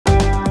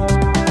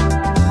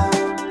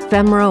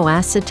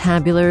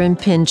Femoroacetabular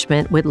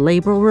impingement with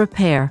labral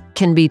repair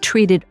can be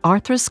treated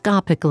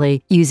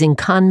arthroscopically using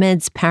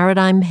CONMED's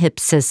Paradigm Hip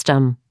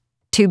system.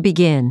 To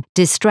begin,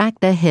 distract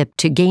the hip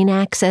to gain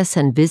access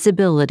and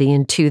visibility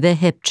into the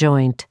hip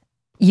joint.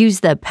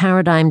 Use the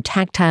Paradigm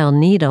Tactile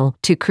Needle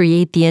to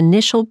create the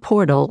initial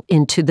portal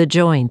into the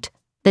joint.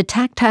 The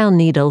tactile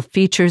needle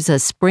features a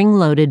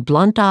spring-loaded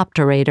blunt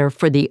obturator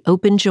for the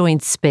open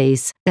joint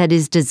space that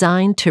is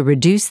designed to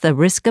reduce the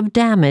risk of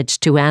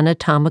damage to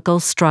anatomical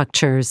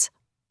structures.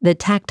 The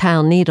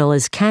tactile needle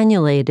is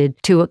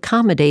cannulated to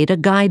accommodate a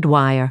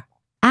guidewire.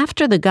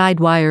 After the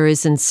guidewire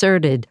is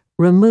inserted,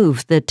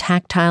 remove the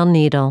tactile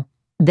needle.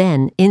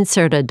 Then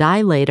insert a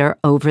dilator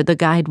over the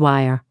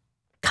guidewire.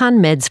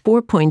 CONMED's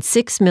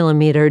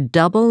 4.6mm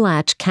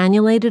DoubleLatch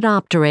Cannulated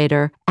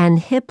Obturator and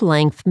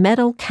hip-length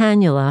metal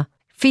cannula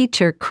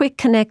feature quick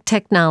connect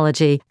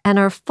technology and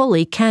are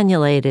fully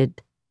cannulated.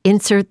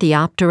 Insert the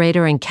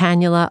obturator and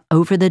cannula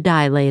over the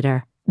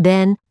dilator.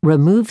 Then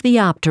remove the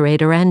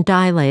obturator and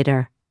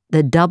dilator.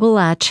 The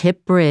DoubleLatch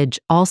Hip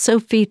Bridge also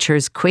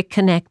features quick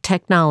connect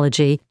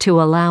technology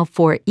to allow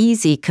for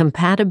easy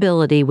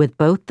compatibility with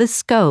both the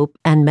scope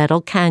and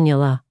metal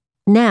cannula.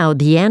 Now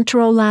the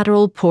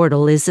anterolateral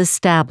portal is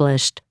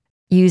established.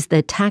 Use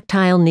the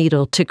tactile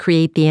needle to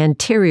create the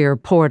anterior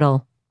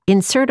portal.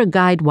 Insert a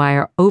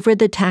guidewire over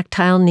the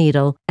tactile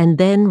needle and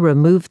then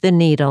remove the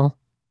needle.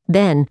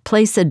 Then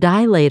place a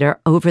dilator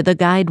over the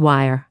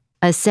guidewire.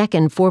 A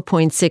second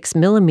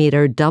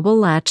 4.6mm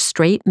DoubleLatch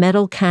straight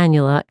metal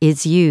cannula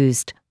is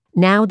used.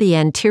 Now the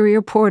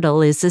anterior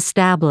portal is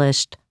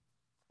established.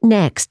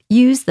 Next,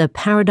 use the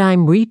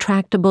Paradigm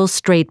retractable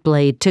straight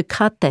blade to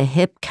cut the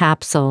hip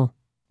capsule.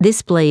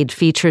 This blade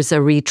features a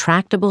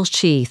retractable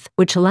sheath,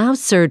 which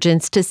allows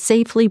surgeons to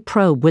safely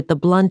probe with the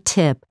blunt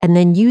tip and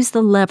then use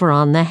the lever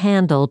on the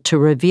handle to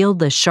reveal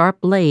the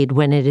sharp blade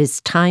when it is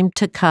time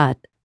to cut.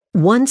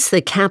 Once the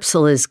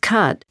capsule is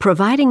cut,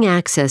 providing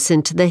access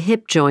into the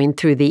hip joint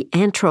through the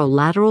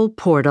anterolateral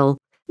portal,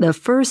 the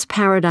first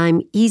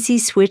Paradigm Easy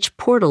Switch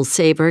portal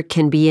saver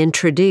can be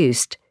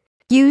introduced.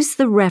 Use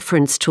the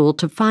reference tool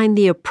to find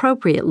the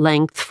appropriate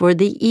length for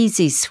the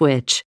Easy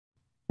Switch.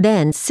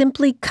 Then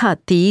simply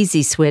cut the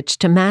Easy Switch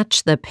to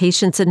match the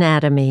patient's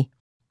anatomy.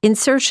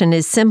 Insertion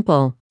is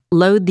simple.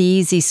 Load the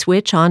Easy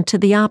Switch onto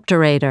the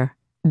obturator.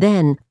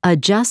 Then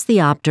adjust the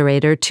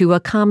obturator to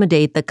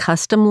accommodate the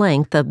custom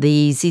length of the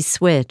Easy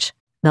Switch.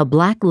 The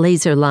black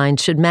laser line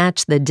should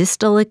match the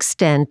distal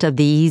extent of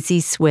the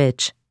Easy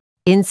Switch.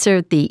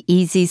 Insert the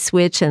Easy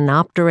Switch and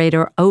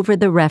obturator over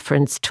the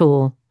reference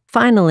tool.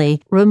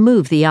 Finally,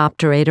 remove the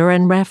obturator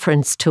and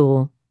reference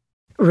tool.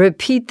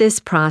 Repeat this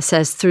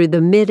process through the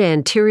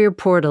mid-anterior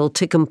portal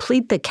to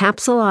complete the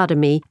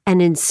capsulotomy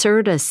and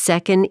insert a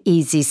second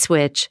Easy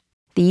Switch.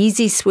 The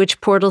Easy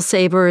Switch portal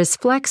saver is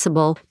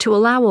flexible to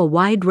allow a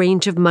wide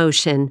range of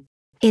motion.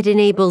 It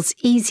enables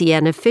easy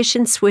and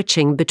efficient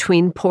switching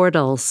between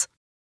portals.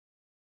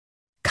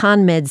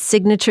 CONMED's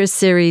Signature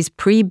Series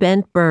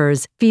pre-bent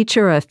burrs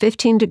feature a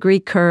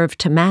 15-degree curve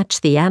to match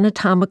the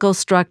anatomical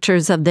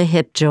structures of the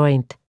hip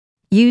joint.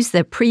 Use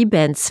the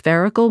pre-bent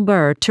spherical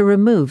burr to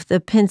remove the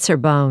pincer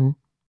bone.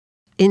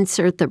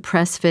 Insert the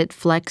PressFT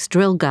Flex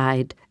drill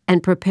guide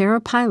and prepare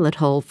a pilot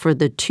hole for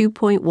the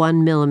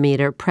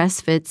 2.1mm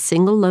PressFT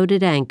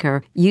single-loaded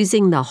anchor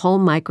using the Hole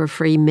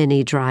Microfree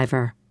mini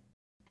driver.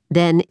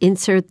 Then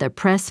insert the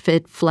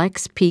PressFT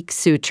Flex Peak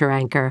suture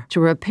anchor to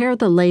repair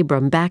the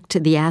labrum back to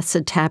the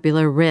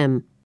acetabular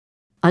rim.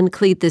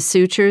 Uncleat the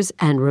sutures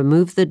and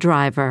remove the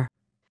driver.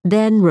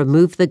 Then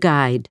remove the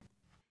guide.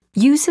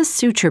 Use a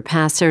suture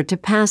passer to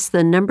pass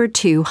the number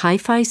 2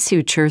 hi-fi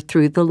suture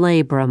through the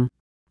labrum.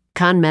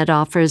 CONMED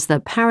offers the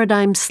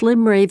Paradigm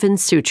Slim Raven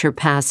Suture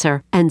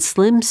Passer and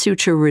Slim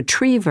Suture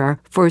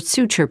Retriever for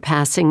suture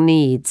passing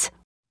needs.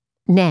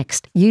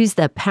 Next, use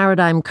the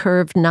Paradigm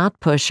Curved Knot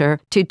Pusher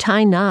to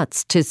tie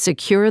knots to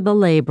secure the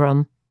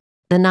labrum.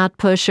 The knot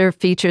pusher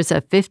features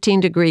a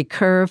 15-degree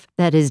curve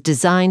that is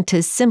designed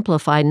to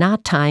simplify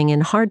knot tying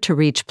in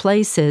hard-to-reach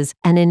places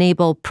and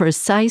enable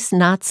precise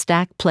knot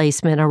stack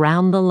placement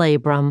around the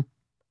labrum.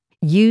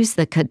 Use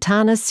the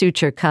katana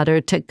suture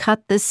cutter to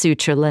cut the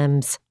suture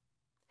limbs.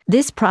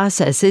 This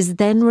process is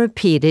then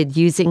repeated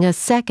using a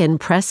second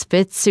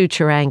PressFT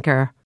suture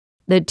anchor.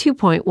 The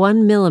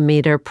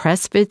 2.1mm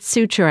PressFT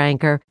suture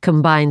anchor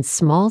combines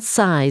small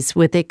size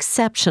with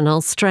exceptional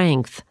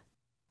strength.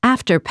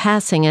 After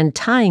passing and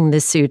tying the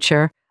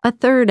suture, a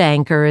third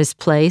anchor is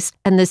placed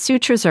and the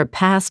sutures are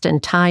passed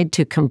and tied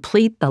to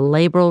complete the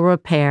labral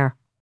repair.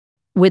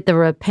 With the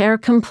repair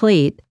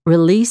complete,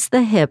 release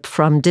the hip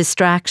from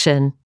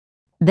distraction.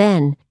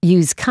 Then,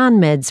 use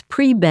CONMED's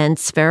pre-bent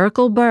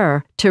spherical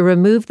burr to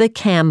remove the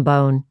cam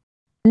bone.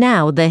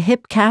 Now the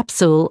hip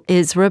capsule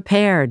is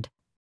repaired.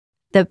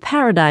 The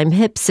Paradigm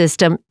Hip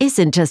System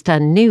isn't just a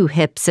new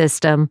hip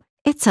system,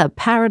 it's a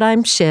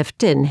paradigm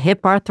shift in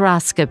hip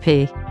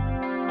arthroscopy.